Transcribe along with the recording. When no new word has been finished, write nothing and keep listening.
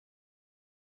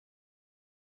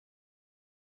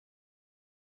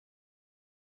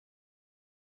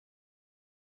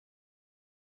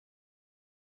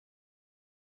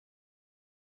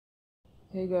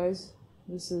Hey guys,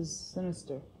 this is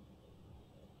Sinister.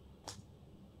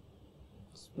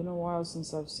 It's been a while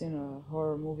since I've seen a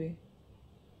horror movie.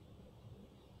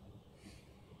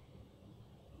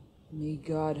 May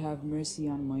God have mercy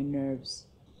on my nerves.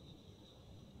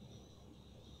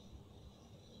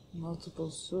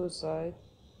 Multiple suicide.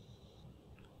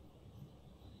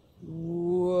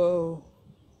 Whoa.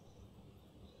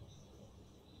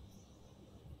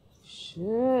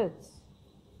 Shit.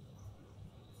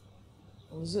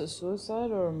 Was it suicide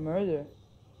or a murder?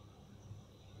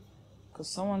 Because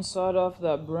someone sawed off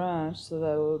that branch so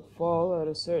that it would fall at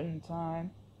a certain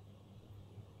time,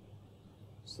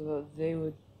 so that they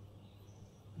would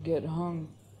get hung.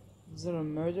 Is it a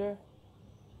murder?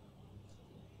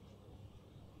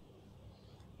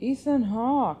 Ethan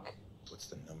Hawke. What's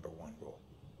the #1 rule?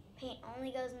 Paint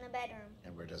only goes in the bedroom.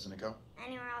 And where doesn't it go?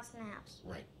 Anywhere else in the house.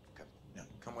 Right. Okay. Now,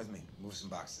 come with me. Move some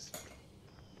boxes.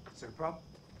 Is there a problem?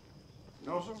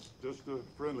 No, sir. Just a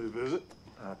friendly visit.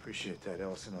 I appreciate that,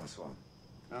 Ellison Oswald.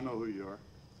 I know who you are.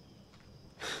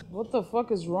 What the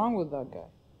fuck is wrong with that guy?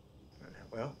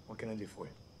 Well, what can I do for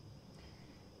you?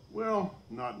 Well,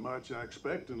 not much, I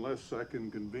expect, unless I can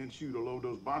convince you to load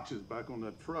those boxes back on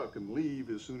that truck and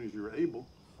leave as soon as you're able.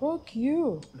 Fuck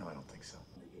you. No, I don't think so.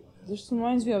 This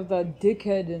reminds me of that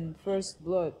dickhead in First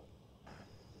Blood.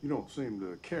 You don't seem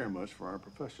to care much for our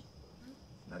profession.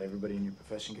 Not everybody in your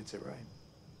profession gets it right.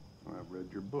 I've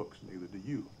read your books, neither do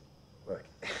you. Look,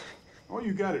 Oh,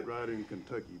 you got it right in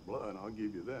Kentucky Blood, I'll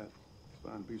give you that.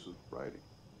 Fine piece of writing.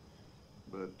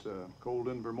 But Cold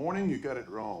Denver Morning, you got it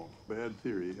wrong. Bad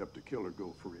theory, have to kill or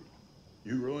go free.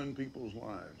 You ruin people's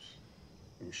lives.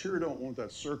 You sure don't want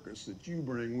that circus that you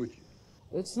bring with you.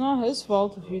 It's not his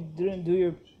fault if you didn't do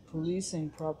your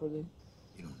policing properly.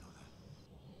 You don't know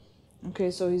that.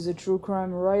 Okay, so he's a true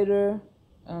crime writer,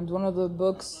 and one of the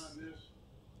books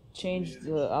changed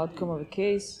the outcome of a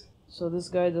case, so this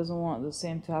guy doesn't want the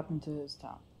same to happen to his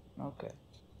town. Okay.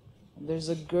 And there's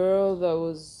a girl that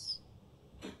was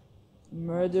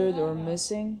murdered or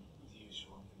missing.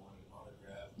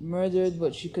 Murdered,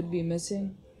 but she could be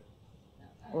missing.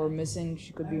 Or missing,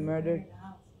 she could be murdered.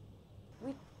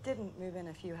 We didn't move in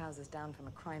a few houses down from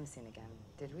a crime scene again,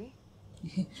 did we?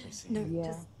 Tracy. No, Yeah.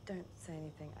 just don't say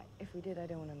anything. If we did, I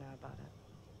don't want to know about it.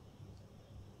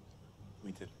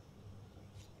 We did.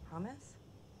 Promise?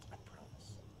 I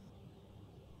promise.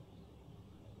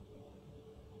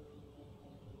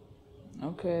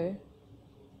 Okay.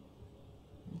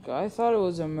 I thought it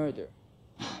was a murder.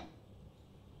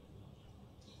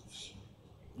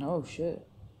 Oh shit.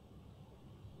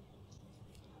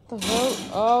 What the hell?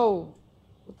 Oh.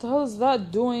 What the hell is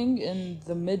that doing in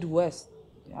the Midwest?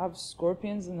 You have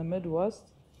scorpions in the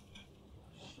Midwest?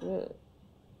 Shit.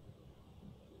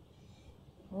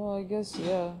 Well, I guess,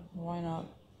 yeah. Why not?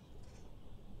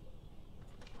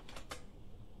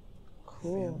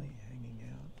 Cool. Family hanging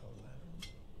out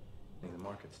 11. The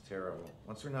market's terrible.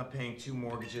 Once we're not paying 2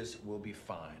 mortgages, we'll be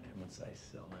fine. And once I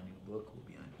sell my new book, we'll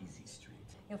be on easy street.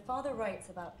 Your father writes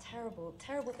about terrible,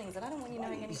 terrible things, and I don't want you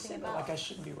knowing anything about. Like I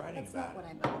shouldn't be writing That's about not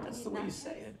it. what I meant. That's the way you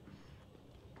say it.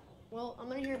 Well, I'm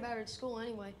gonna hear about it at school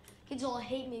anyway. Kids all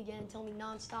hate me again and tell me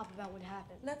nonstop about what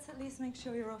happened. Let's at least make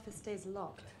sure your office stays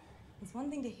locked. It's one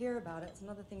thing to hear about it, it's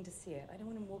another thing to see it. I don't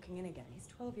want him walking in again. He's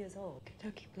 12 years old.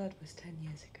 Kentucky Blood was 10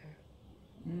 years ago.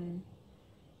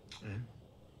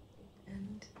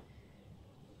 And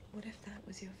what if that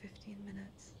was your 15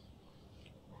 minutes?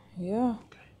 Yeah.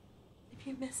 If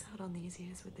you miss out on these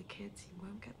years with the kids, you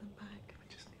won't get them back. We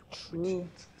just need True.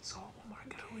 It's all, Omar. I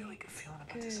got a really good feeling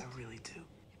about this. I really do.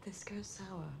 If this goes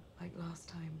sour, like last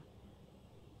time,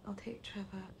 I'll take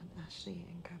Trevor and Ashley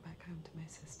and go back home to my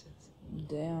sisters.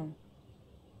 Damn.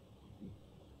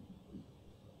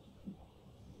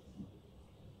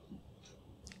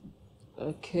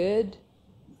 A kid?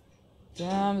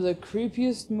 Damn, the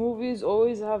creepiest movies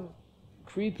always have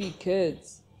creepy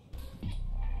kids.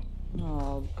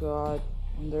 Oh god.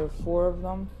 And there are 4 of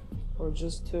them? Or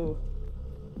just 2?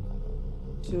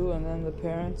 2 and then the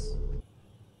parents?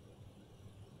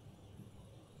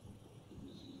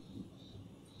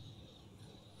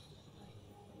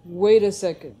 Wait a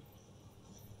second.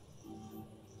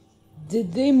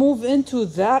 Did they move into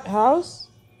that house?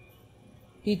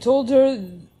 He told her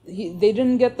they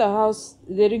didn't get the house.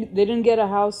 They didn't get a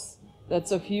house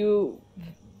that's a few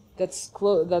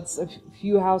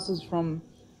houses from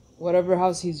whatever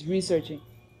house he's researching.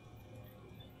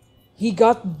 He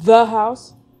got the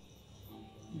house?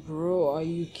 Bro, are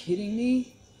you kidding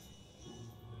me?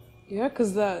 Yeah,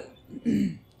 'cause that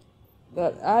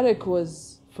that attic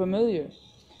was familiar.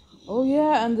 Oh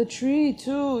yeah, and the tree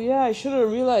too. Yeah, I should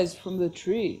have realized from the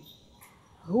tree.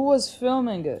 Who was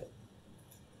filming it?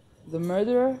 the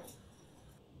murderer?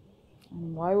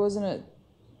 And why wasn't it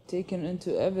taken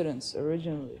into evidence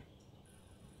originally?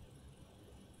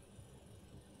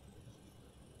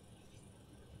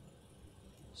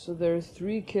 So there are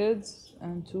 3 kids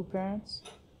and 2 parents?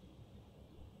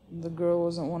 And the girl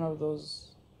wasn't one of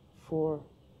those 4.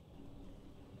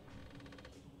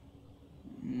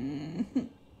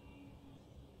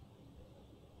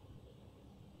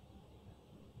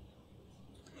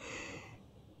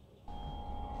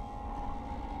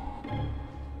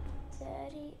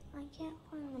 Daddy, I can't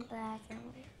find the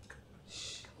bathroom.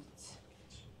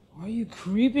 Why are you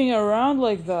creeping around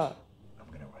like that? I'm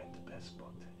gonna write the best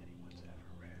book that anyone's ever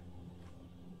read.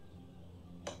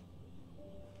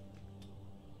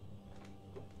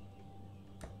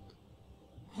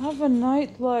 Have a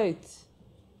nightlight.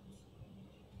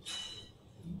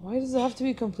 Why does it have to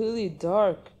be completely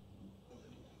dark?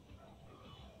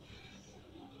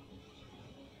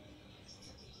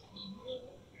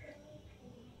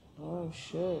 Oh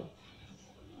shit.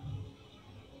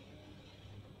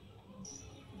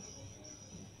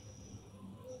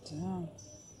 Damn.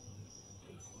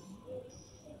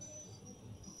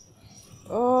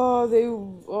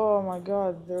 Oh my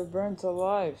god, they're burnt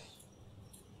alive.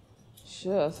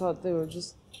 Shit, I thought they were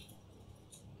just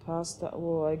passed out.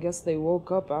 Well, I guess they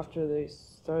woke up after they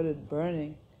started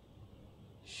burning.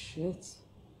 Shit.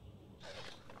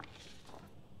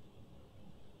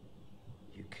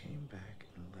 You came back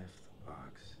and left the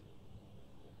box.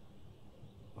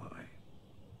 Why?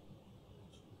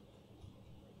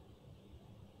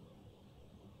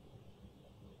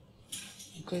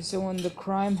 Okay, so when the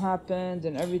crime happened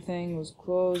and everything was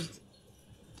closed,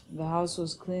 the house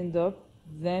was cleaned up,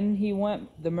 then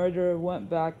the murderer went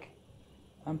back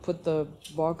and put the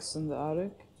box in the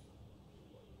attic?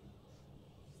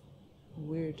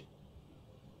 Weird.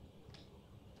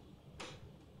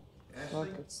 Ashley?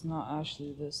 Fuck, it's not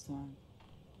Ashley this time.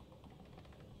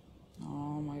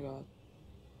 Oh my god.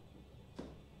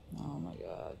 Oh my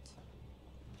god.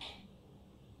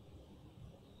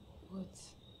 What?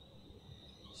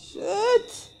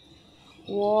 Shit!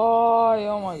 Why?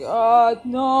 Oh my god.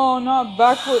 No, not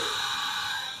backward.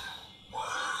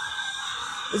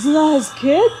 Isn't that his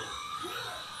kid?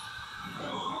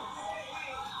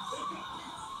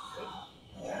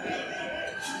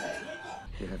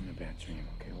 You're having a bad dream,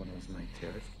 okay? One of those night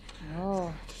terrors.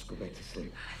 Oh. Just go back to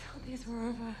sleep. I thought these were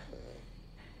over.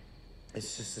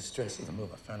 It's just the stress of the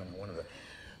move. I found him in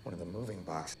one of the moving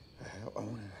boxes. I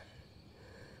want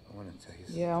to tell you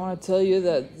something. Yeah, I want to tell you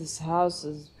that this house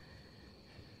is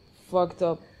fucked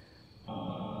up.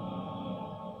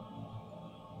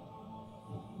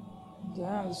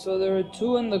 Damn, so there were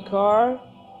 2 in the car,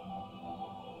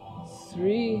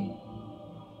 3,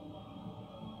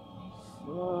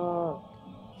 fuck,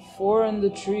 4 in the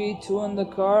tree, 2 in the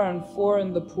car, and 4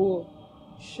 in the pool.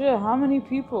 Shit, how many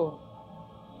people?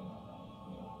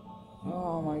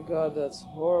 Oh my god, that's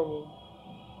horrible.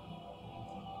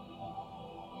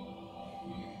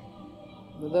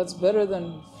 But that's better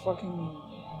than fucking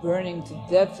burning to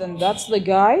death, and that's the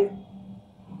guy?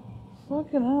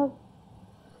 Fucking hell.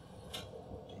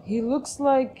 He looks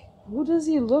like... Who does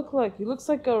he look like? He looks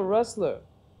like a wrestler.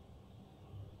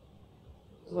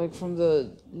 Like from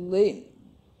the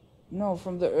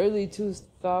from the early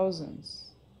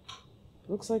 2000s.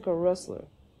 Looks like a wrestler.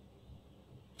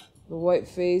 The white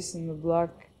face and the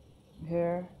black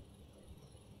hair.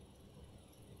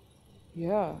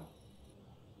 Yeah.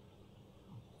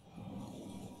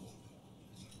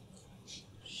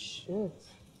 Shit.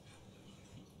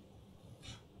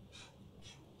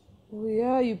 Oh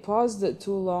yeah, you paused it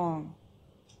too long.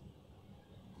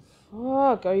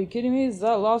 Fuck, are you kidding me? Is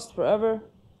that lost forever?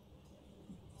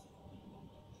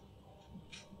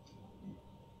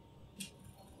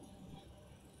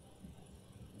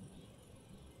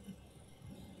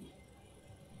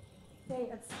 Day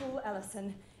at school,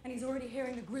 Ellison, and he's already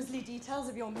hearing the grisly details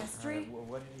of your mystery. Well,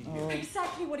 what did he do?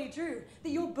 Exactly what he drew.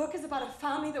 That your book is about a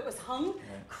family that was hung.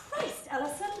 Christ,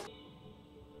 Ellison!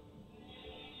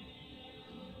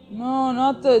 No,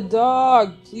 not the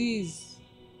dog, please.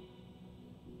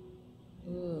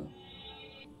 Ugh.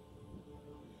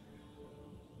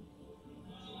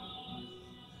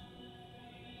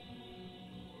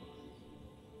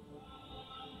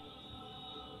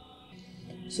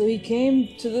 So he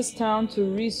came to this town to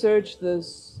research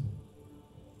this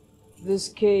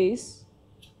case,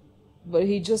 but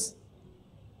he just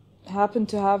happened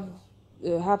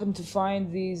to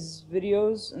find these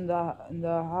videos in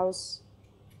the house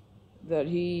that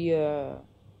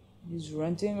he's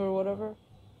renting or whatever.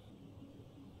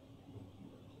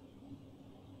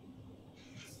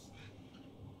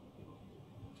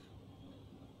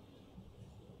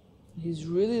 He's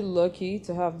really lucky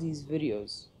to have these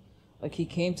videos. Like, he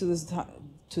came to this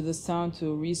town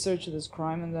to research this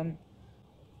crime, and then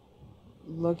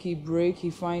lucky break, he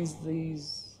finds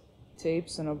these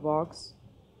tapes in a box.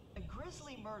 The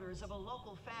grisly murders of a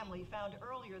local family found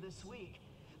earlier this week.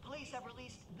 Police have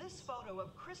released this photo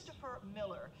of Christopher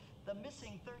Miller, the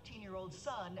missing 13-year-old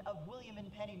son of William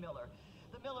and Penny Miller.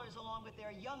 The Millers, along with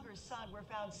their younger son, were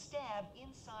found stabbed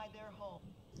inside their home.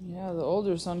 Yeah, the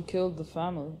older son killed the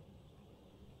family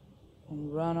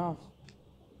and ran off.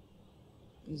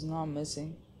 He's not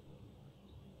missing.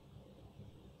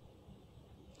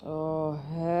 Oh,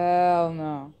 hell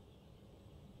no.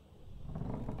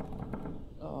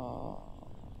 Oh.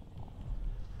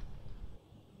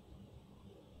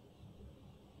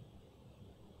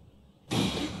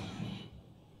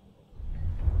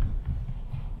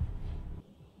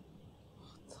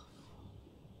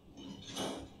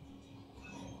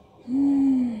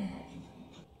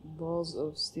 Balls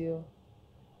of steel.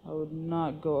 I would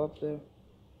not go up there.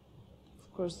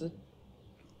 Of course,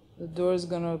 the door is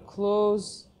gonna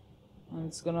close, and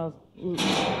it's gonna,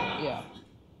 yeah.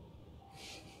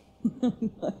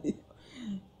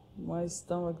 My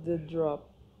stomach did drop,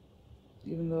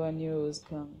 even though I knew it was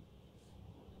coming.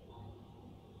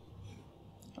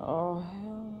 Oh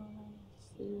hell!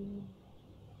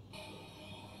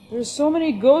 There's so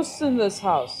many ghosts in this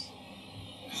house.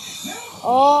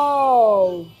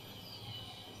 Oh.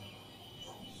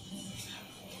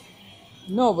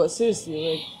 No, but seriously,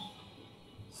 like,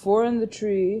 4 in the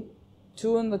tree,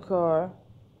 2 in the car,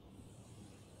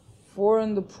 4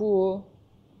 in the pool,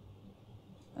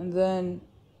 and then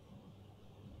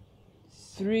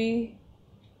 3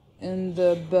 in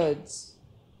the beds.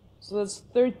 So that's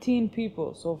 13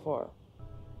 people so far.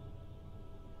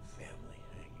 Family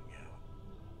hanging out.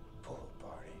 Pool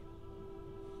party.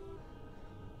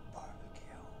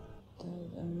 Barbecue.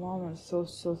 Dad and mom, and so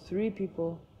 3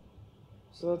 people.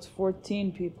 So that's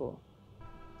 14 people.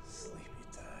 Sleepy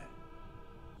time.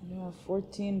 Yeah,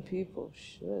 14 people.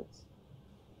 Shit.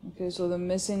 Okay, so the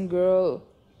missing girl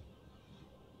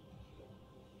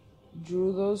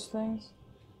drew those things?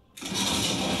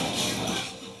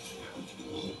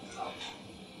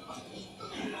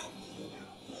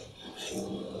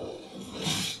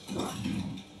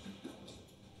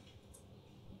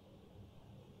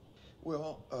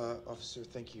 Well, officer,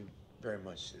 thank you very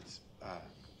much. It's,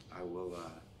 I will,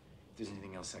 if there's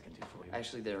anything else I can do for you.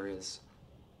 Actually, there is.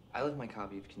 I left my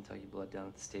copy of Kentucky Blood down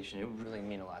at the station. It would really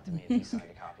mean a lot to me if you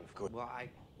signed a copy. Good. Well, I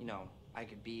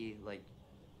could be like,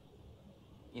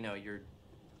 your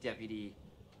deputy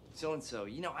so-and-so.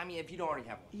 I mean, if you don't already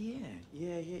have one.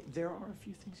 Yeah. There are a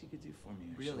few things you could do for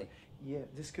me, actually. Really? Yeah,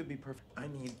 this could be perfect. I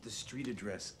need the street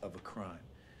address of a crime.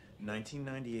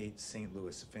 1998, St.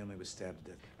 Louis, a family was stabbed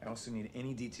to death. I also need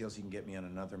any details you can get me on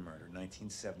another murder.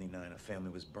 1979, a family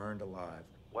was burned alive.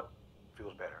 What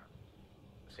feels better,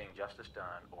 seeing justice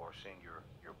done or seeing your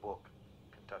book,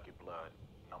 Kentucky Blood,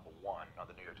 #1 on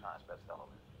the New York Times bestseller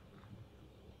list?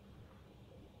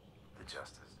 The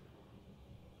justice.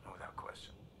 Without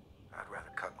question. I'd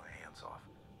rather cut my hands off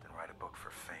than write a book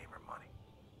for fame or money.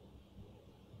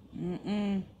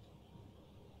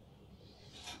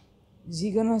 Is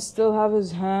he gonna still have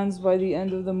his hands by the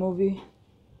end of the movie?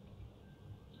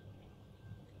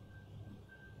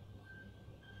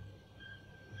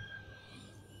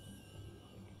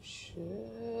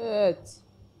 Shit.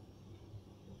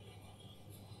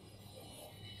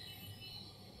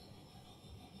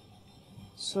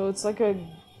 So it's like a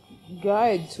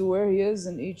guide to where he is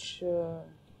in each,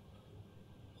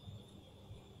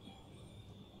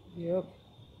 Yep.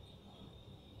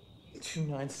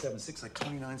 2976, like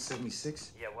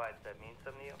 2976? Yeah, why? Does that mean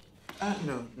something to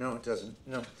you? No, it doesn't.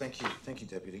 No, thank you,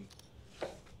 deputy.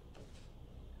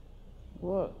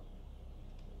 What?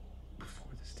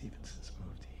 Before the Stevensons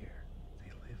moved here,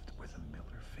 they lived where the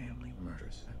Miller family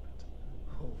murders happened.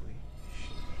 Holy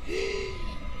shit.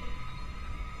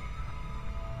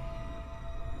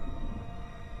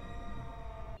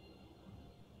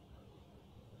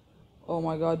 Oh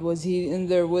my god, was he in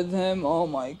there with him? Oh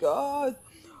my god.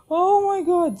 Oh my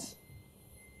god.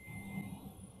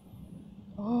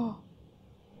 Oh.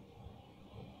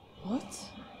 What?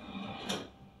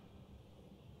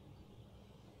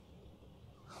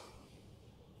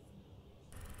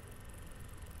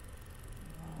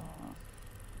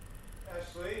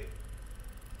 Ashley?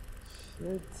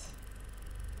 Shit.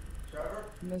 Trevor?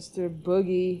 Mr.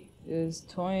 Boogie is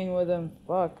toying with him.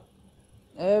 Fuck.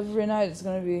 Every night it's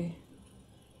gonna be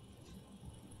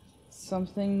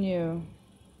something new.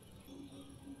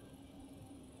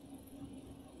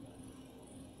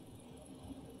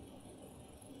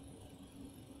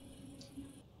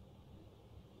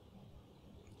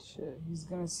 Shit, he's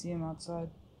gonna see him outside.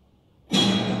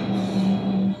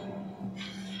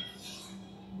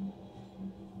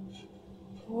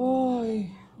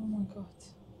 Why? Oh my god.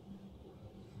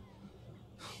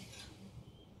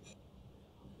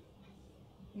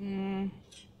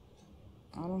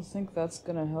 I don't think that's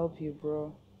gonna help you,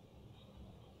 bro.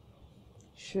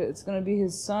 Shit, it's gonna be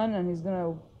his son and he's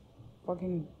gonna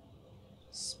fucking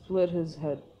split his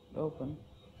head open.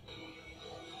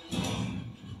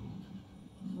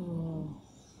 Oh.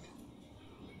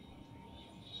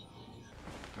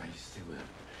 I used to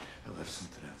I left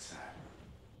something outside.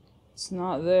 It's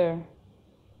not there.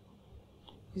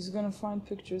 He's gonna find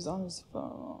pictures on his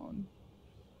phone.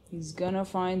 He's gonna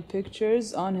find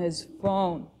pictures on his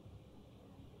phone.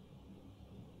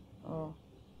 Oh.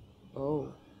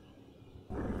 Oh.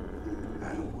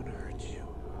 I don't want to hurt you.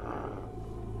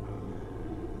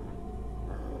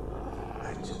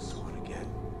 I just want to get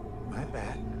my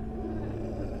bat.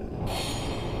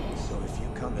 So if you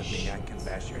come at me, I can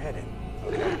bash your head in.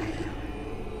 Okay?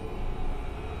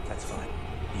 That's fine.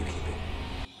 You keep it.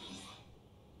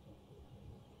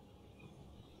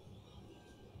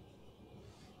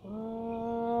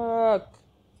 Fuck.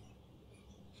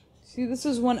 See, this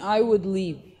is when I would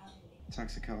leave.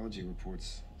 Toxicology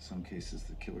reports some cases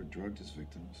the killer drugged his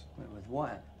victims. Wait, with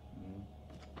what?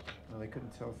 Well, they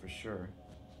couldn't tell for sure.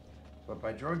 But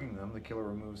by drugging them, the killer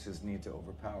removes his need to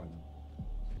overpower them.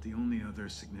 The only other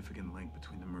significant link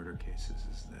between the murder cases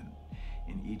is that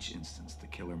in each instance, the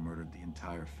killer murdered the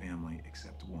entire family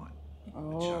except one,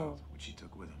 a child, which he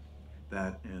took with him.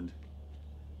 That and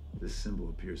this symbol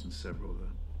appears in several of the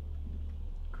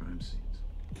crime scenes.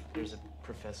 There's a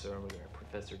professor over there,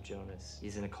 Professor Jonas.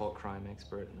 He's an occult crime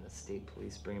expert, and the state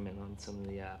police bring him in on some of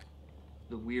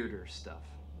the weirder stuff.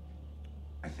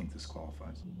 I think this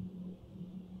qualifies.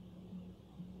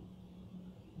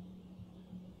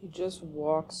 He just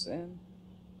walks in.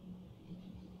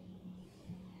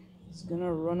 He's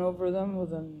gonna run over them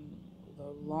with a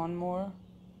lawnmower.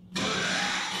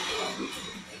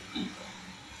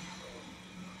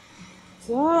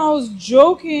 Dad, I was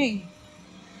joking.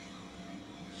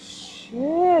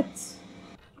 Shit.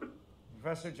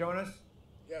 Professor Jonas?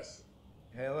 Yes.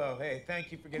 Hello. Hey,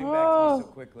 thank you for getting back to me so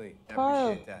quickly. I Kyle.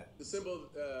 appreciate that. The symbol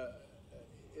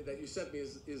that you sent me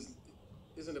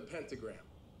isn't a pentagram.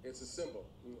 It's a symbol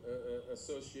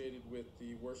associated with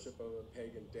the worship of a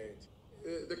pagan deity.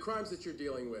 The crimes that you're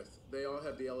dealing with, they all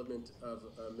have the element of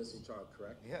a missing child,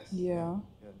 correct? Yes. Yeah.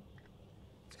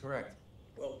 It's correct.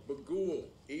 Well, Bagul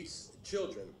eats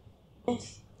children.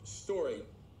 Each story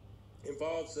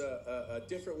involves a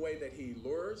different way that he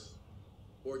lures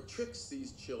or tricks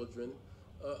these children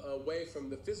away from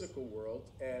the physical world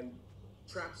and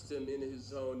traps them in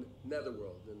his own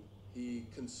netherworld, and he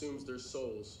consumes their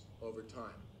souls over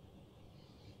time.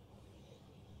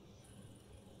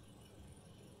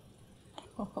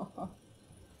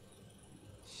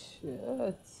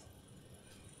 Shit.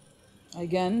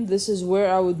 Again, this is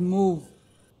where I would move.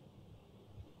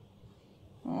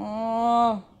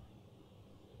 Oh.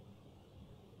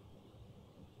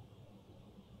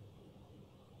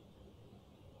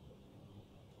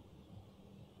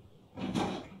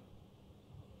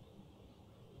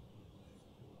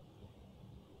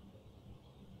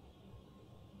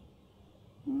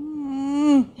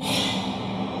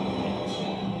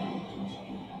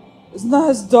 Isn't that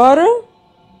his daughter?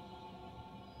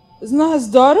 Isn't that his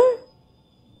daughter?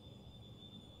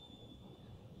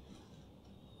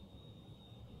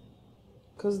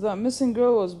 Because that missing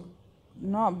girl was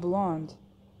not blonde.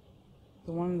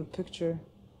 The one in the picture.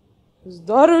 His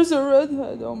daughter's a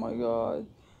redhead. Oh my god.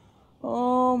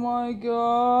 Oh my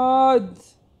god.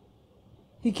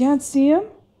 He can't see him?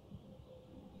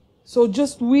 So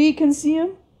just we can see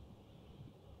him?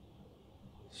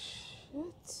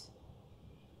 Shit.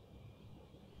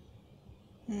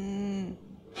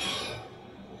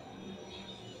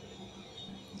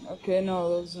 Okay, no,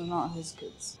 those are not his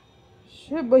kids.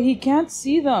 Shit, but he can't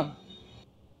see them.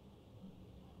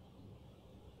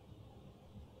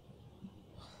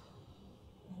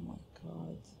 Oh my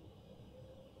god.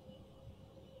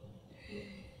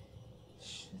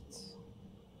 Shit.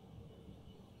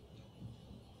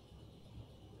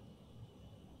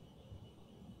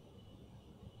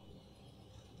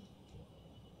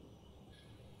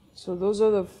 So those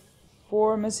are the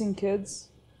 4 missing kids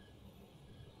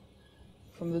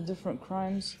from the different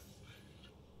crimes.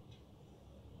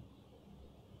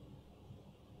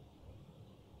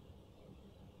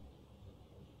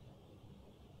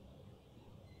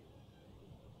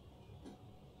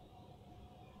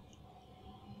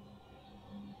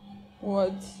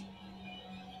 What?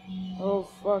 Oh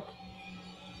fuck.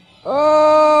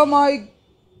 Oh my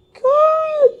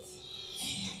god!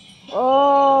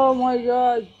 Oh my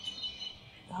god.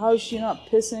 How is she not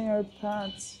pissing her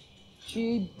pants?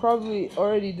 She probably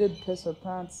already did piss her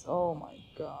pants. Oh my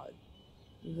god.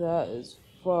 That is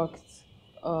fucked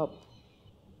up.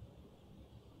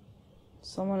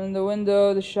 Someone in the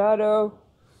window, the shadow.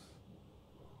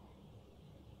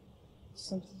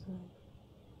 Something.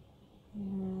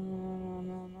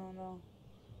 No.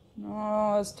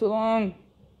 No, it's too long.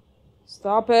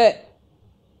 Stop it.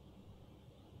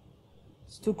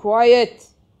 It's too quiet.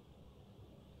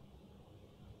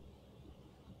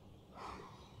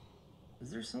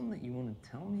 Is there something that you want to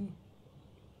tell me?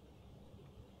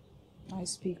 I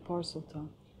speak parcel tongue.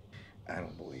 I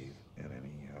don't believe in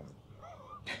any,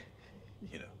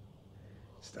 you know,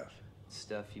 stuff.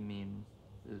 Stuff, you mean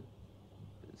the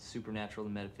supernatural,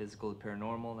 the metaphysical, the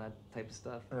paranormal, that type of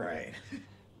stuff? Right.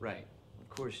 Right. Of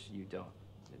course you don't.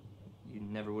 You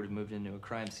never would have moved into a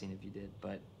crime scene if you did,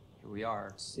 but here we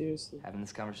are. Seriously. Having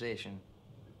this conversation.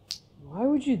 Why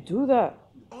would you do that?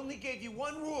 Only gave you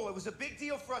one rule. It was a big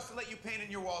deal for us to let you paint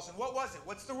in your walls. And what was it?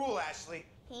 What's the rule, Ashley?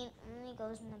 Paint only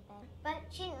goes in the bed. But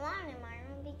she didn't want it in my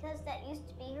room because that used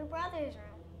to be her brother's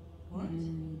room. What?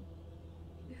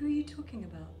 Who are you talking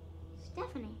about?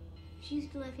 Stephanie. She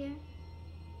used to live here.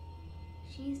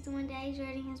 She's the one Daddy's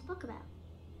writing his book about.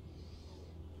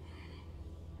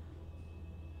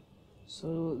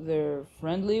 So they're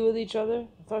friendly with each other?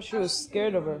 I thought she was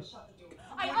scared of her.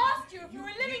 I asked you if you were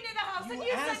living in the house and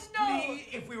you said no! Me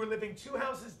if we were living 2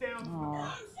 houses down.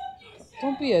 Aw.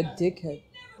 Don't be a dickhead.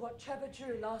 What Trevor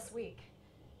drew last week,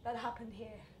 that happened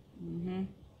here. Mm-hmm.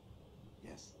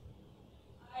 Yes.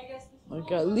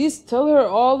 Like, at least tell her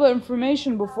all the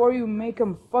information before you make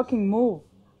him fucking move.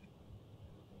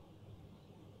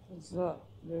 What's that?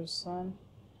 Their son?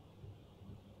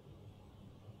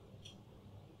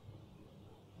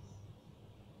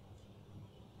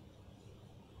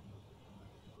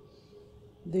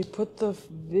 They put the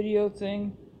video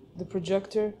thing, the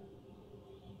projector,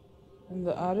 in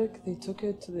the attic. They took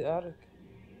it to the attic.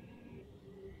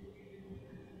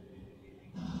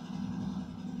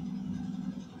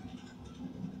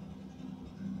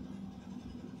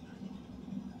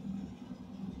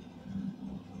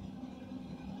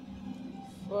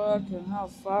 Fucking hell,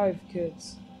 5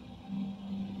 kids.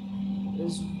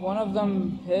 Is one of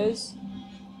them his?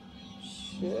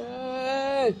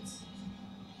 Shit!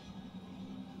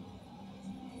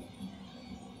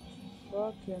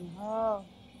 Fucking hell.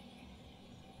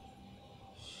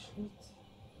 Shit.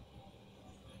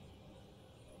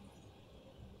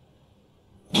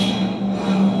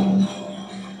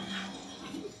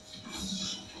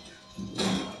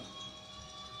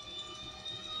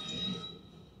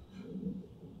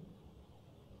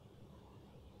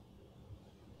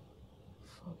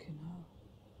 Fucking hell.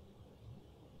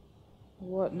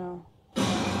 What now?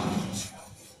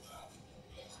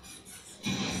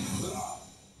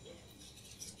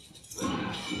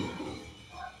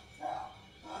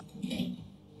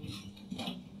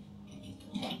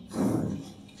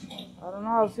 I don't know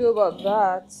how I feel about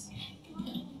that.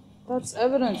 That's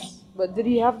evidence. But did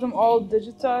he have them all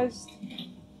digitized?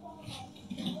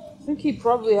 I think he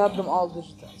probably had them all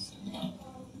digitized.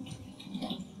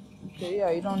 Okay,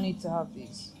 yeah, you don't need to have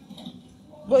these.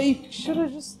 But you should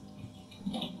have just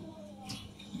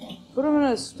put them in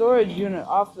a storage unit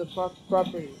off the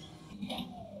property.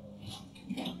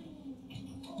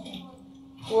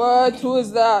 What? Who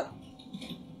is that?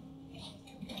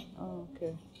 Oh,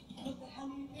 okay.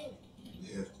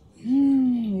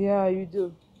 Yeah, you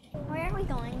do. Where are we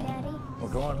going, Daddy? We're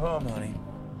going home, honey.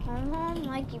 Home,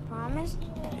 like you promised?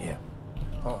 Yeah.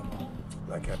 Home.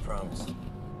 Like I promised.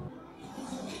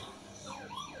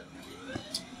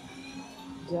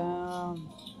 Damn.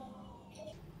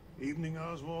 Evening,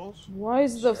 Oswalds. Why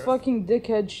is the fucking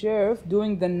dickhead sheriff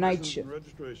doing the night License shift? and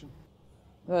registration.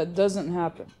 That doesn't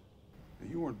happen.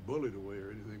 You weren't bullied away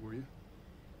or anything, were you?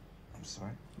 I'm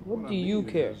sorry? What I do you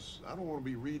mean care? is, I don't want to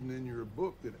be reading in your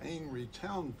book that angry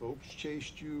town folks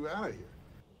chased you out of here.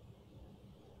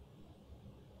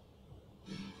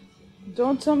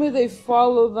 Don't tell me they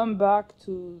follow them back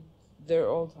to their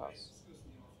old house.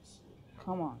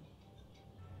 Come on.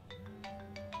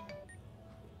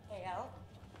 Hey, Al.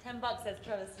 $10 says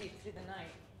Trevor sleeps through the night.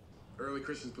 Early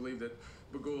Christians believed that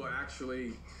Bagul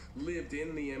actually lived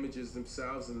in the images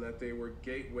themselves and that they were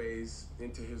gateways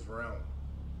into his realm.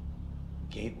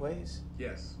 Gateways?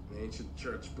 Yes, the ancient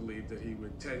church believed that he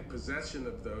would take possession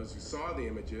of those who saw the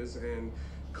images and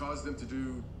cause them to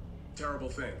do terrible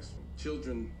things.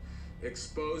 Children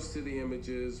exposed to the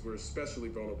images were especially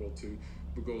vulnerable to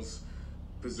Bagul's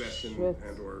possession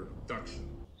and or abduction.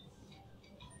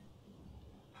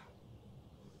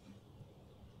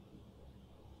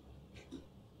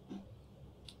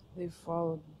 They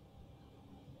followed me.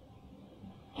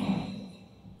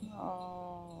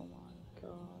 Oh my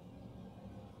god.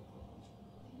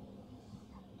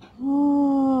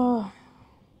 Oh.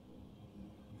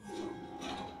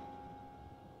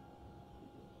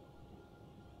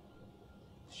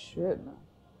 Shit, man.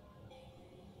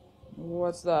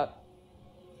 What's that?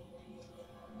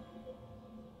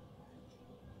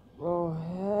 Oh,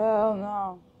 hell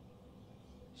no.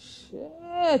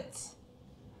 Shit.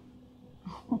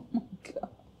 Oh my god.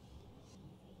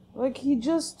 Like, he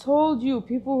just told you,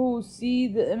 people who see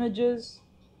the images.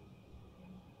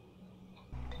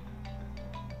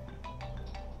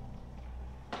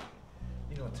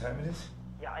 You know what time it is?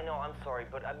 Yeah, I know, I'm sorry,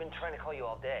 but I've been trying to call you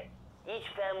all day. Each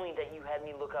family that you had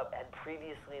me look up had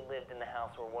previously lived in the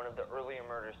house where one of the earlier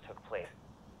murders took place.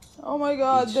 Oh my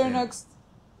god, Each they're family. next.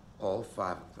 All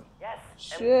 5 of them. Yes.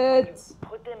 Shit. And when you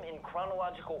put them in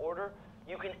chronological order,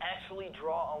 you can actually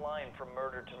draw a line from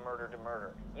murder to murder to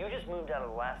murder. You just moved out of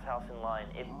the last house in line.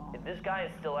 If this guy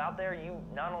is still out there, you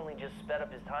not only just sped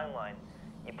up his timeline,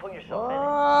 you put yourself in it.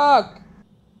 Fuck!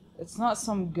 It's not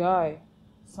some guy.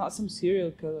 It's not some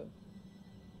serial killer.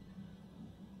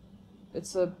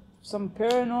 It's some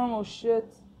paranormal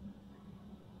shit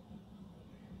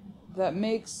that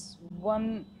makes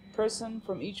one person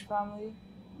from each family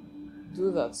do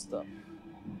that stuff.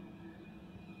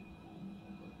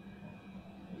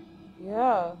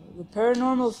 Yeah, the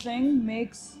paranormal thing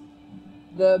makes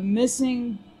the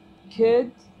missing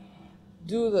kid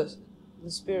do this, the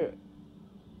spirit.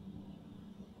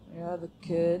 Yeah, the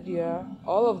kid, yeah,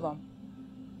 all of them.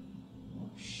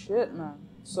 Shit, man.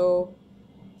 So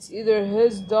it's either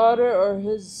his daughter or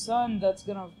his son that's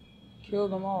gonna kill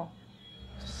them all.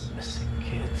 Just missing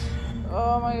kids.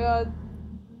 Oh my god.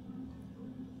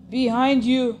 Behind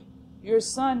you, your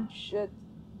son. Shit.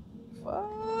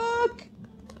 Fuck.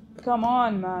 Come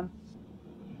on, man.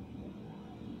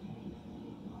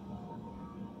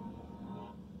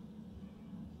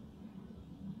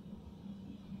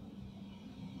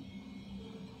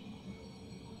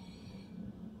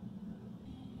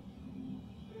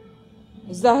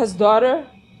 Is that his daughter?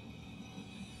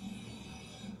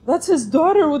 That's his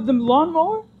daughter with the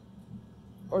lawnmower?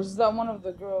 Or is that one of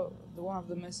the one of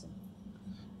the missing?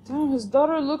 Damn, his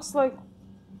daughter looks like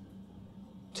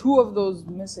 2 of those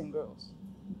missing girls.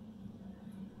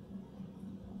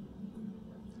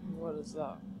 What is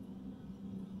that?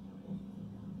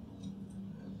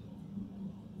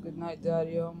 Good night,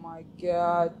 Daddy. Oh my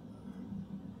god.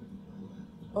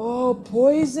 Oh,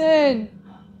 poison!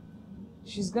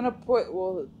 She's gonna put.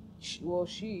 Well,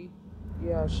 she.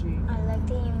 Yeah, she. I like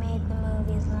that you made the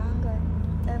movies longer.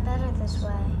 They're better this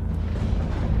way.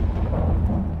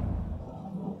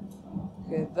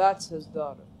 Okay, that's his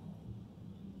daughter.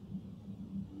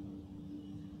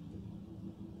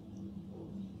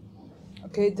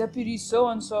 Okay, Deputy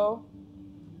so-and-so.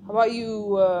 How about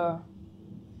you,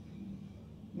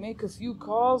 make a few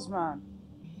calls, man?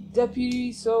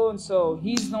 Deputy so-and-so.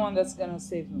 He's the one that's gonna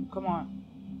save him. Come on.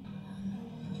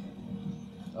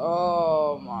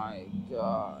 Oh my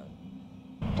god.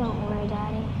 Don't worry,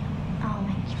 Daddy. I'll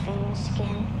make you famous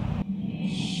again.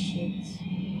 Shit.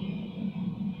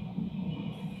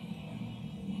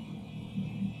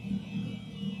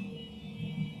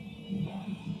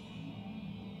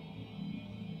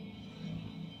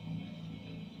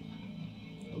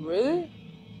 Really?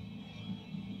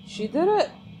 She did it?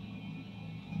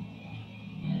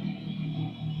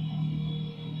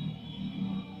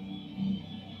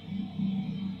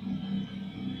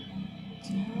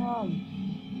 Damn.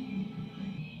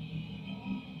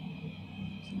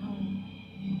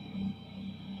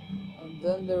 And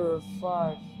then there were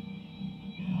 5.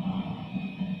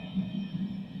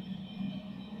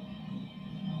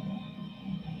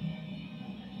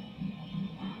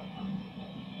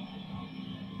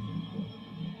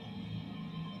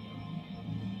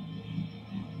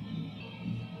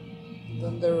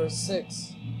 Then there were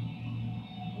 6.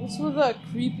 What's with that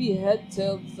creepy head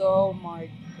tilt? Oh my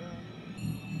god.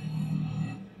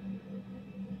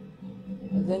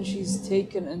 And then she's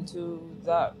taken into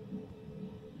that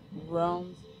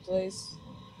round place.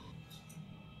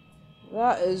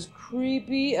 That is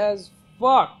creepy as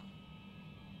fuck.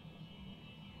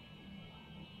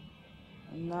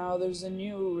 And now there's a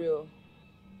new reel.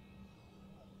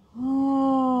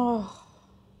 Oh.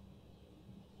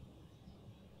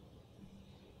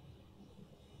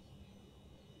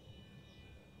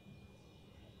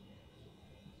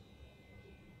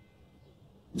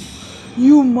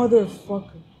 You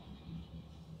motherfucker.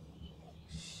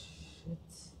 Shit.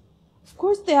 Of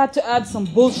course they had to add some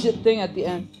bullshit thing at the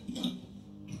end.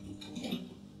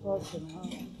 Fucking hell.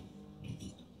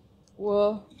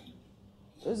 Well,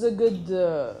 It was a good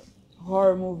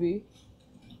horror movie.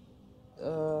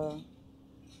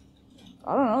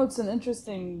 I don't know, it's an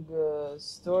interesting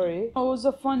story. It was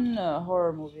a fun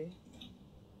horror movie.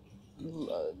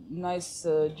 Nice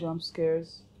jump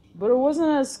scares. But it wasn't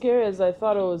as scary as I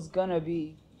thought it was gonna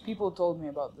be. People told me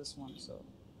about this one, so.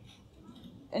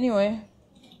 Anyway,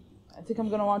 I think I'm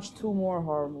gonna watch 2 more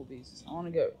horror movies. I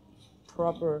wanna get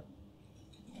proper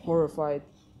horrified.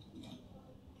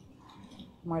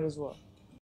 Might as well.